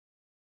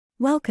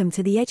Welcome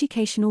to the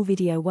educational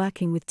video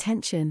Working with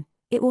Tension.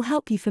 It will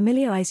help you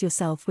familiarize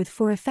yourself with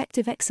 4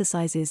 effective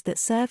exercises that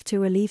serve to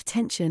relieve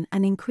tension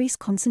and increase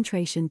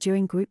concentration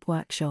during group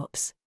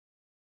workshops.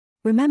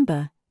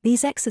 Remember,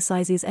 these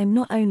exercises aim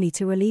not only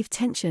to relieve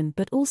tension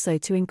but also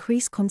to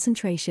increase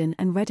concentration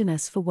and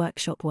readiness for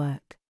workshop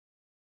work.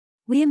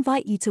 We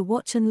invite you to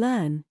watch and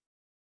learn.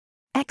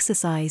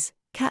 Exercise,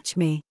 Catch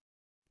Me.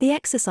 The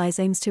exercise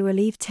aims to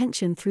relieve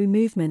tension through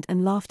movement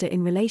and laughter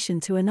in relation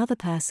to another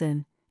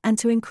person, and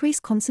to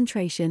increase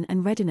concentration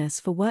and readiness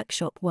for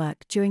workshop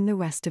work during the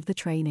rest of the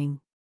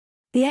training.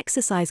 The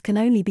exercise can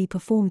only be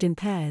performed in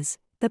pairs.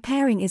 The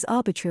pairing is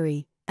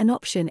arbitrary. An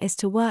option is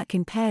to work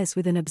in pairs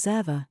with an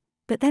observer,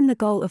 but then the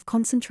goal of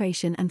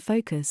concentration and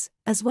focus,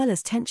 as well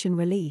as tension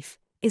relief,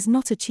 is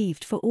not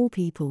achieved for all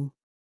people.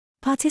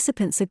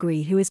 Participants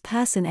agree who is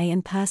person A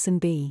and person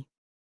B.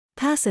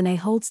 Person A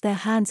holds their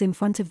hands in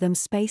front of them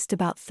spaced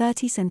about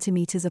 30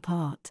 centimeters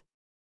apart.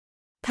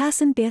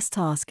 Person B's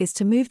task is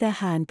to move their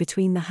hand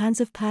between the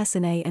hands of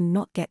person A and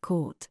not get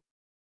caught.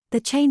 The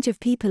change of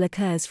people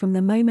occurs from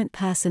the moment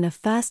person A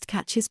first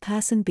catches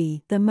person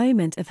B, the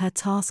moment of her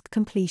task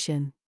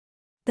completion.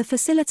 The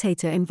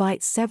facilitator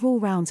invites several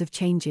rounds of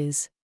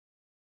changes.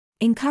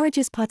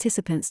 Encourages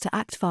participants to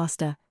act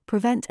faster,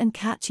 prevent and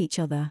catch each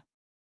other.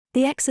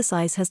 The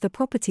exercise has the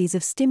properties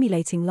of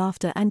stimulating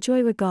laughter and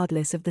joy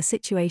regardless of the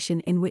situation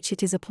in which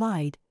it is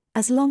applied.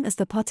 As long as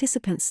the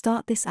participants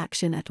start this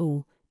action at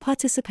all,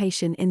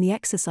 participation in the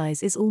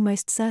exercise is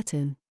almost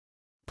certain.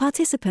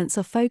 Participants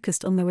are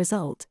focused on the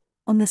result,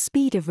 on the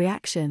speed of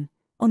reaction,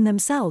 on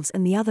themselves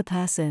and the other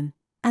person,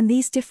 and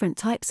these different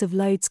types of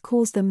loads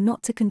cause them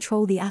not to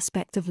control the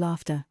aspect of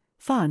laughter,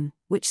 fun,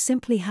 which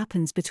simply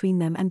happens between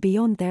them and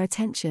beyond their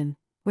attention,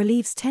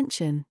 relieves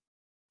tension.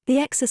 The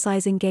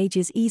exercise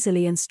engages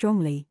easily and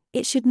strongly.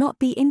 It should not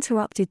be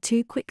interrupted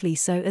too quickly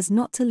so as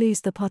not to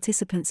lose the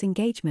participants'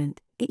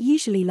 engagement. It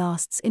usually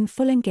lasts in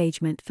full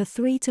engagement for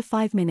 3 to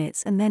 5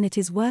 minutes and then it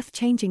is worth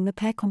changing the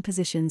pair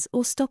compositions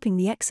or stopping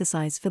the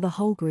exercise for the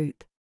whole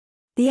group.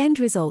 The end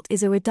result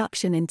is a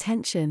reduction in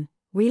tension,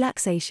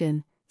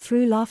 relaxation,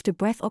 through laughter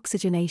breath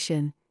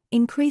oxygenation,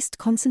 increased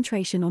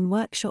concentration on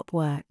workshop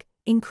work,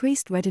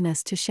 increased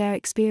readiness to share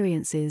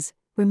experiences,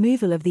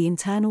 removal of the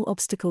internal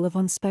obstacle of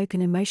unspoken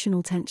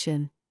emotional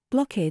tension,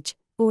 blockage,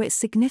 or its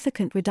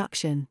significant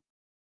reduction.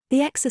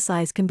 The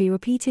exercise can be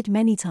repeated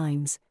many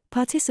times.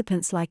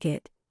 Participants like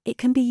it. It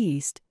can be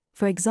used,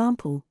 for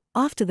example,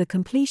 after the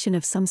completion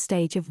of some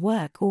stage of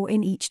work or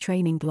in each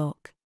training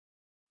block.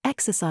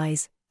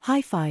 Exercise,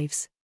 High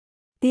Fives.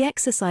 The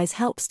exercise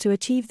helps to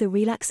achieve the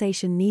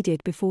relaxation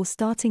needed before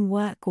starting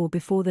work or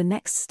before the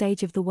next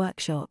stage of the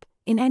workshop.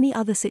 In any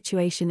other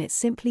situation it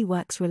simply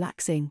works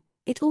relaxing.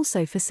 It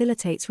also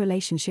facilitates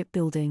relationship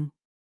building.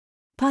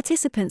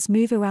 Participants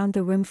move around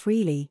the room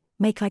freely,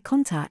 make eye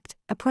contact,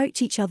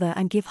 approach each other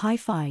and give high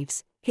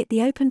fives, hit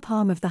the open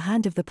palm of the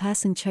hand of the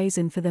person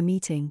chosen for the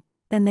meeting,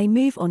 then they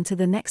move on to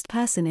the next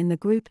person in the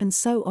group and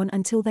so on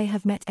until they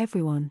have met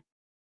everyone.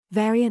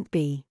 Variant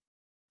B.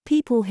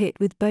 People hit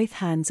with both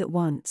hands at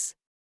once.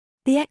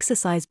 The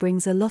exercise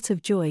brings a lot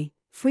of joy,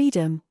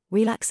 freedom,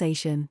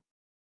 relaxation.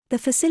 The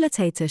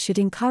facilitator should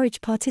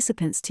encourage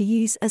participants to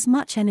use as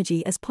much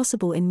energy as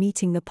possible in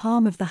meeting the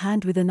palm of the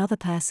hand with another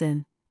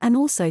person, and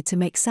also to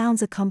make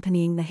sounds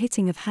accompanying the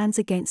hitting of hands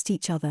against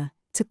each other,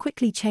 to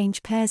quickly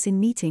change pairs in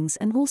meetings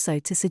and also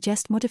to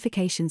suggest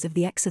modifications of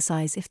the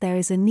exercise if there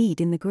is a need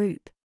in the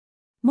group.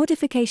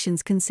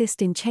 Modifications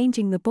consist in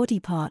changing the body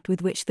part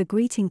with which the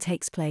greeting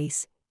takes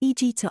place,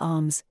 e.g. to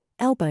arms,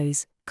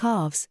 elbows,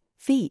 calves,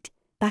 feet,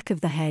 back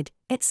of the head,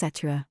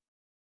 etc.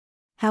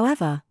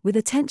 However, with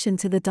attention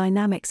to the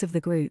dynamics of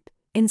the group,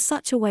 in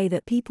such a way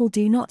that people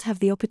do not have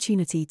the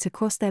opportunity to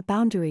cross their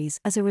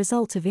boundaries as a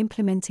result of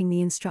implementing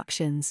the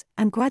instructions,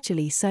 and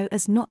gradually so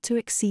as not to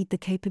exceed the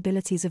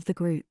capabilities of the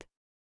group.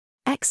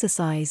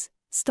 Exercise,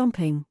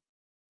 Stomping.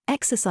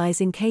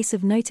 Exercise in case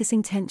of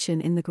noticing tension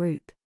in the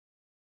group.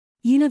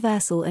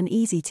 Universal and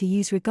easy to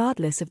use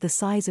regardless of the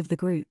size of the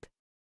group.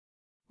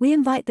 We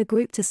invite the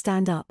group to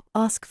stand up,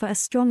 ask for as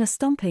strong a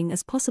stomping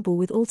as possible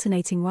with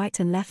alternating right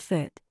and left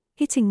foot,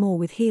 hitting more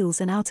with heels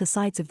and outer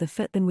sides of the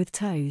foot than with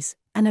toes,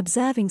 and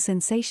observing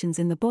sensations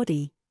in the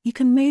body. You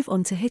can move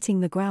on to hitting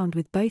the ground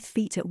with both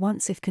feet at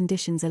once if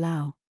conditions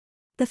allow.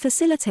 The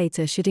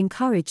facilitator should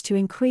encourage to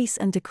increase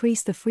and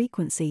decrease the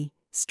frequency,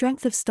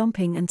 strength of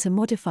stomping and to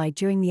modify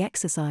during the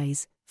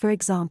exercise. For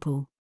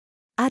example,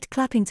 add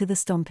clapping to the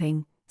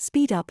stomping,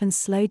 speed up and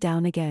slow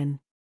down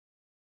again.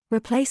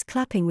 Replace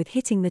clapping with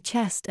hitting the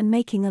chest and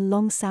making a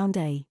long sound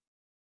A.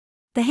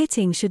 The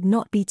hitting should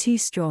not be too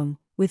strong,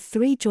 with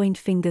 3 joined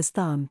fingers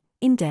thumb,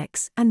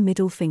 index, and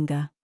middle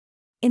finger.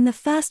 In the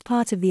first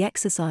part of the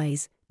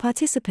exercise,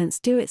 participants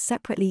do it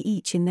separately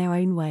each in their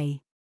own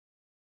way.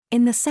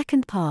 In the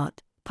second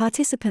part,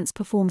 participants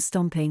perform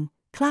stomping,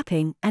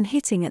 clapping, and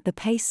hitting at the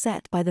pace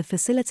set by the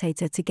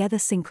facilitator together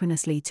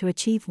synchronously to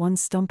achieve one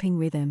stomping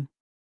rhythm.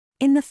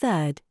 In the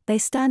third, they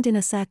stand in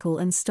a circle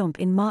and stomp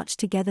in march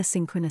together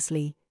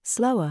synchronously,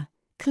 slower,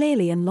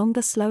 clearly and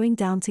longer, slowing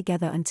down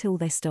together until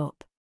they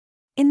stop.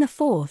 In the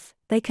fourth,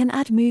 they can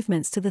add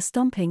movements to the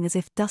stomping as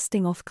if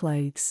dusting off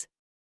clothes.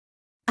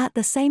 At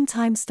the same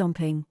time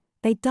stomping,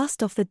 they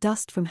dust off the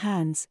dust from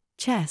hands,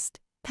 chest,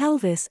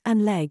 pelvis,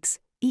 and legs,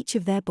 each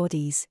of their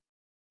bodies.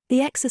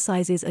 The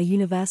exercises are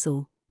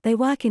universal, they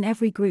work in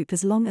every group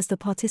as long as the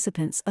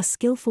participants are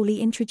skillfully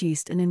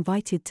introduced and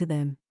invited to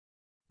them.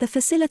 The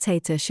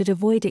facilitator should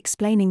avoid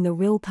explaining the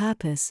real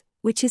purpose,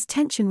 which is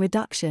tension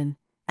reduction,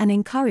 and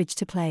encourage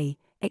to play,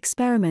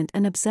 experiment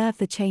and observe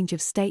the change of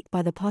state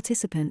by the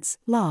participants,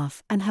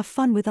 laugh and have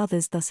fun with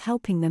others, thus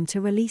helping them to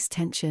release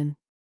tension.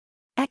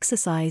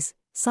 Exercise,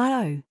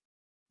 SIO.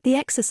 The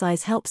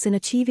exercise helps in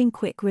achieving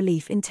quick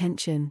relief in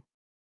tension.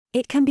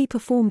 It can be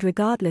performed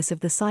regardless of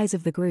the size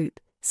of the group,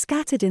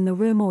 scattered in the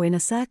room or in a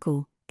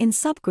circle, in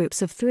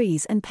subgroups of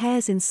threes and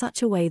pairs in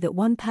such a way that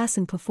one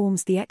person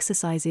performs the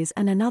exercises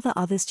and another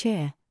others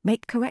cheer,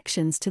 make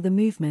corrections to the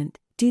movement,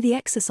 do the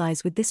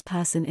exercise with this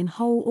person in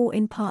whole or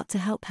in part to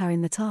help her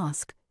in the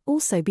task,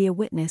 also be a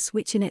witness,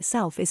 which in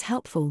itself is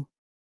helpful.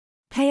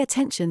 Pay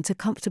attention to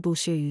comfortable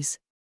shoes.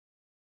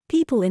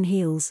 People in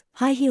heels,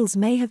 high heels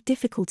may have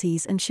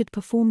difficulties and should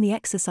perform the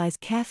exercise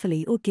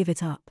carefully or give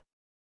it up.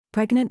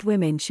 Pregnant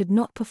women should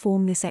not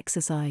perform this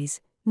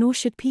exercise, nor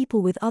should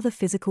people with other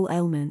physical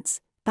ailments,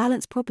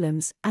 balance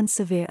problems, and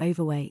severe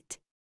overweight.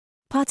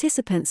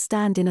 Participants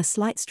stand in a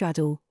slight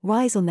straddle,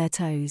 rise on their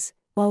toes,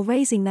 while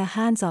raising their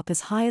hands up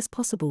as high as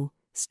possible,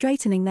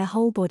 straightening their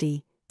whole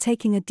body,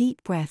 taking a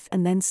deep breath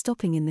and then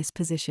stopping in this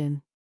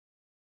position.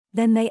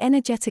 Then they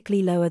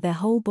energetically lower their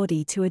whole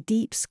body to a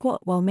deep squat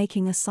while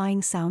making a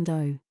sighing sound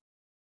O.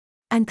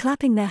 And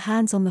clapping their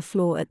hands on the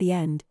floor at the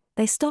end,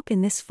 they stop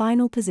in this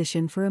final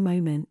position for a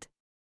moment.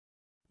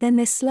 Then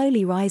they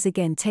slowly rise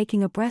again,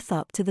 taking a breath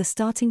up to the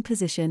starting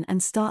position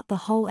and start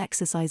the whole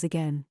exercise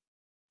again.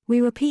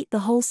 We repeat the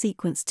whole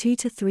sequence 2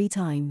 to 3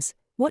 times,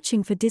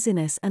 watching for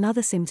dizziness and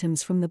other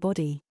symptoms from the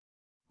body.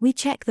 We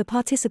check the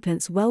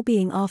participants'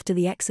 well-being after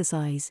the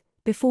exercise,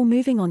 before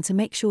moving on to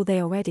make sure they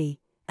are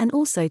ready, and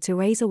also to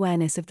raise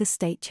awareness of the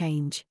state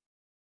change.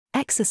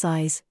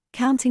 Exercise,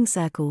 counting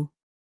circle.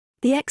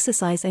 The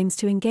exercise aims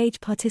to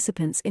engage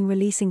participants in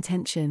releasing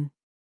tension.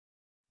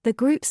 The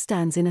group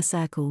stands in a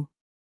circle.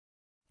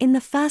 In the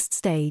first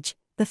stage,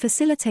 the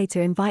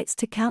facilitator invites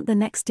to count the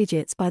next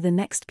digits by the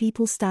next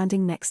people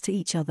standing next to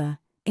each other,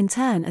 in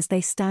turn as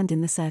they stand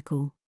in the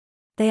circle.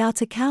 They are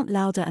to count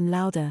louder and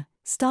louder,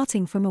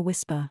 starting from a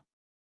whisper.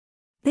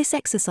 This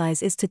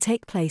exercise is to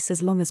take place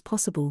as long as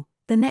possible.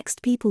 The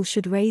next people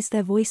should raise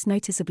their voice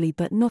noticeably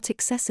but not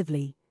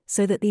excessively,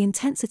 so that the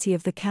intensity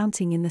of the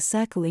counting in the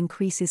circle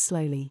increases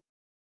slowly.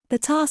 The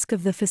task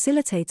of the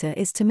facilitator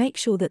is to make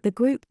sure that the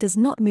group does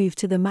not move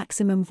to the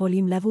maximum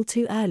volume level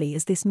too early,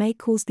 as this may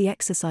cause the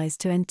exercise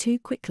to end too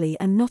quickly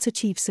and not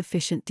achieve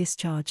sufficient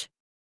discharge.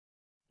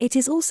 It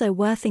is also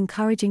worth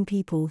encouraging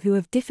people who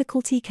have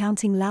difficulty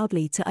counting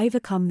loudly to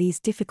overcome these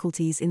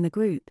difficulties in the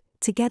group,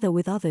 together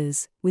with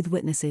others, with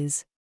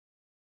witnesses.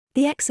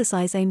 The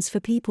exercise aims for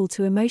people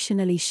to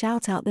emotionally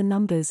shout out the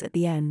numbers at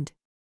the end.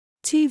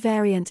 2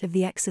 variant of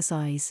the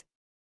exercise.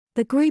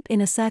 The group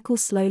in a circle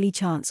slowly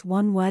chants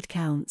one word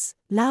counts,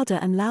 louder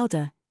and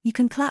louder. You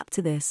can clap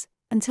to this,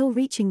 until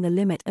reaching the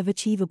limit of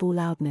achievable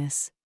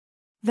loudness.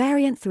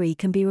 Variant 3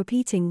 can be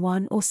repeating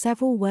one or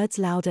several words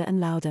louder and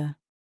louder.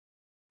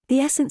 The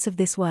essence of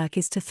this work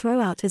is to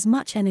throw out as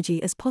much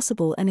energy as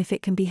possible, and if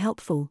it can be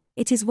helpful,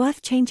 it is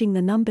worth changing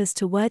the numbers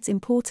to words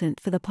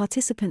important for the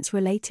participants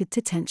related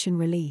to tension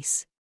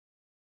release.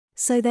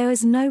 So there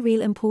is no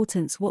real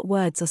importance what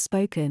words are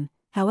spoken,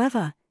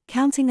 however,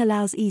 counting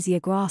allows easier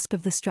grasp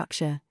of the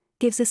structure,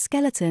 gives a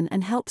skeleton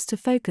and helps to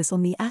focus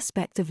on the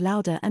aspect of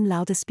louder and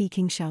louder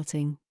speaking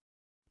shouting.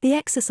 The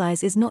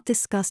exercise is not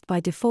discussed by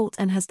default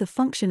and has the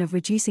function of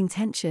reducing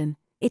tension.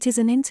 It is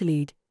an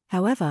interlude,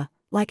 however,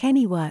 like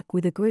any work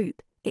with a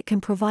group, it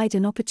can provide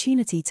an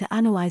opportunity to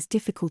analyze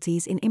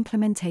difficulties in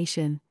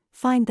implementation,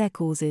 find their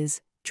causes,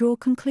 draw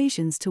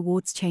conclusions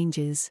towards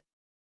changes.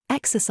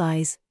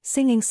 Exercise,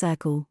 singing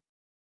circle.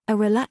 A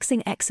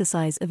relaxing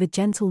exercise of a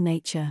gentle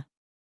nature.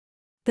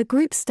 The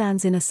group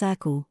stands in a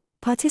circle,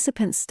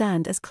 participants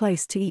stand as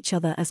close to each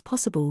other as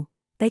possible,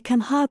 they can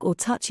hug or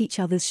touch each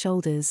other's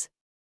shoulders.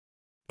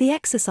 The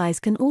exercise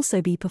can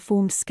also be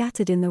performed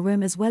scattered in the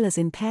room as well as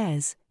in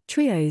pairs,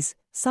 trios,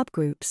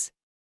 subgroups.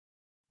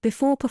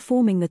 Before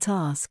performing the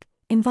task,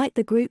 invite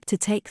the group to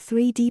take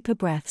 3 deeper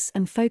breaths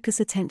and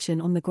focus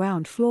attention on the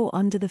ground floor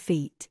under the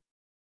feet.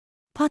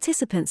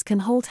 Participants can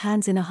hold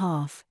hands in a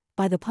half,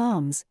 by the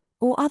palms,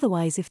 or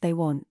otherwise if they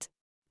want.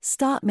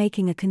 Start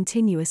making a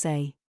continuous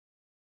A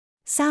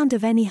sound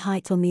of any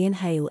height on the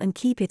inhale and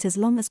keep it as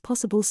long as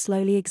possible,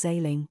 slowly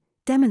exhaling.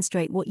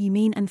 Demonstrate what you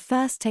mean and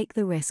first take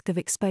the risk of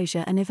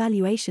exposure and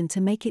evaluation to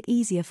make it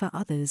easier for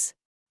others.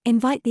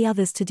 Invite the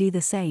others to do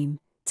the same,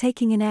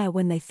 taking in air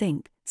when they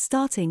think,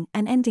 starting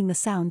and ending the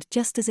sound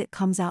just as it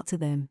comes out to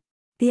them.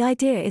 The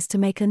idea is to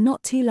make a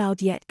not too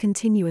loud yet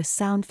continuous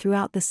sound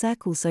throughout the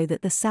circle so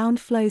that the sound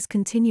flows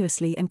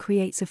continuously and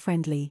creates a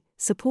friendly,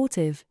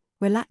 supportive,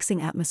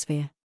 relaxing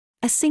atmosphere.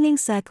 A singing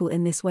circle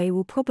in this way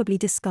will probably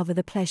discover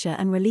the pleasure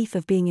and relief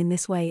of being in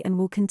this way and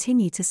will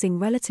continue to sing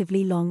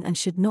relatively long and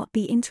should not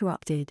be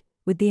interrupted,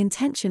 with the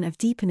intention of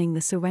deepening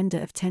the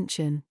surrender of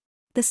tension.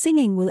 The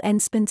singing will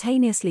end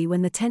spontaneously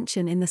when the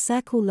tension in the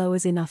circle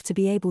lowers enough to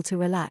be able to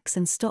relax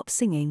and stop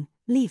singing,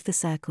 leave the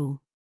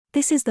circle.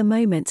 This is the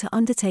moment to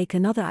undertake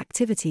another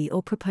activity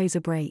or propose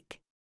a break.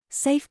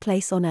 Safe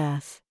place on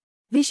earth.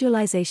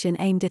 Visualization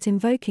aimed at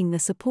invoking the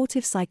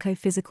supportive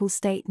psychophysical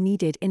state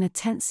needed in a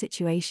tense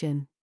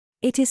situation.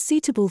 It is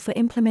suitable for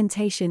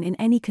implementation in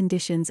any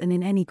conditions and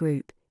in any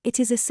group. It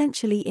is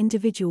essentially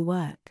individual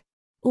work.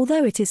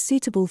 Although it is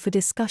suitable for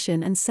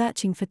discussion and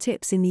searching for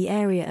tips in the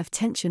area of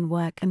tension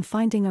work and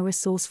finding a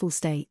resourceful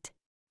state.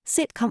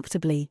 Sit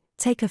comfortably,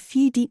 take a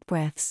few deep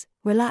breaths,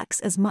 relax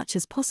as much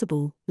as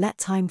possible, let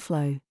time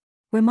flow.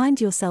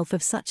 Remind yourself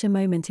of such a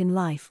moment in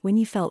life when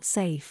you felt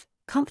safe,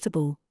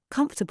 comfortable,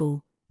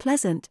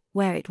 pleasant,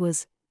 where it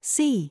was.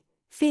 See,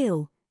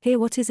 feel, hear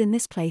what is in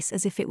this place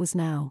as if it was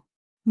now.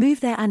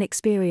 Move there and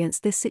experience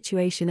this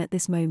situation at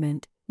this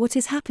moment. What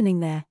is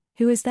happening there,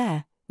 who is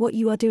there, what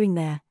you are doing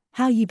there,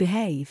 how you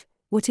behave,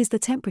 what is the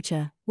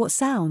temperature, what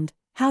sound,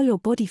 how your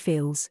body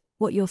feels,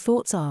 what your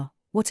thoughts are,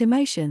 what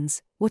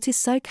emotions, what is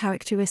so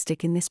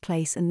characteristic in this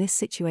place and this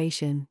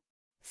situation.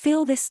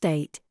 Feel this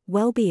state,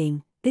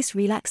 well-being, this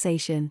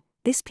relaxation,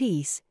 this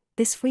peace,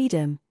 this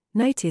freedom.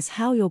 Notice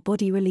how your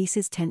body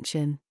releases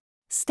tension.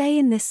 Stay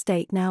in this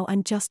state now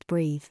and just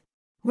breathe.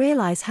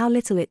 Realize how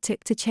little it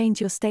took to change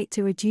your state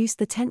to reduce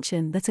the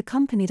tension that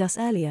accompanied us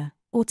earlier,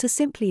 or to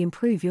simply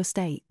improve your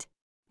state.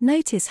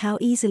 Notice how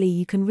easily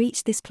you can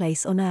reach this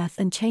place on earth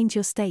and change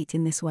your state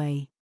in this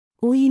way.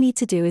 All you need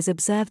to do is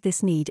observe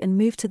this need and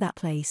move to that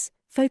place,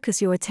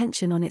 focus your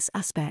attention on its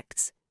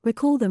aspects,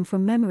 recall them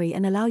from memory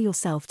and allow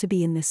yourself to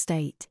be in this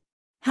state.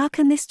 How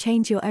can this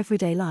change your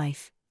everyday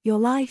life, your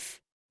life,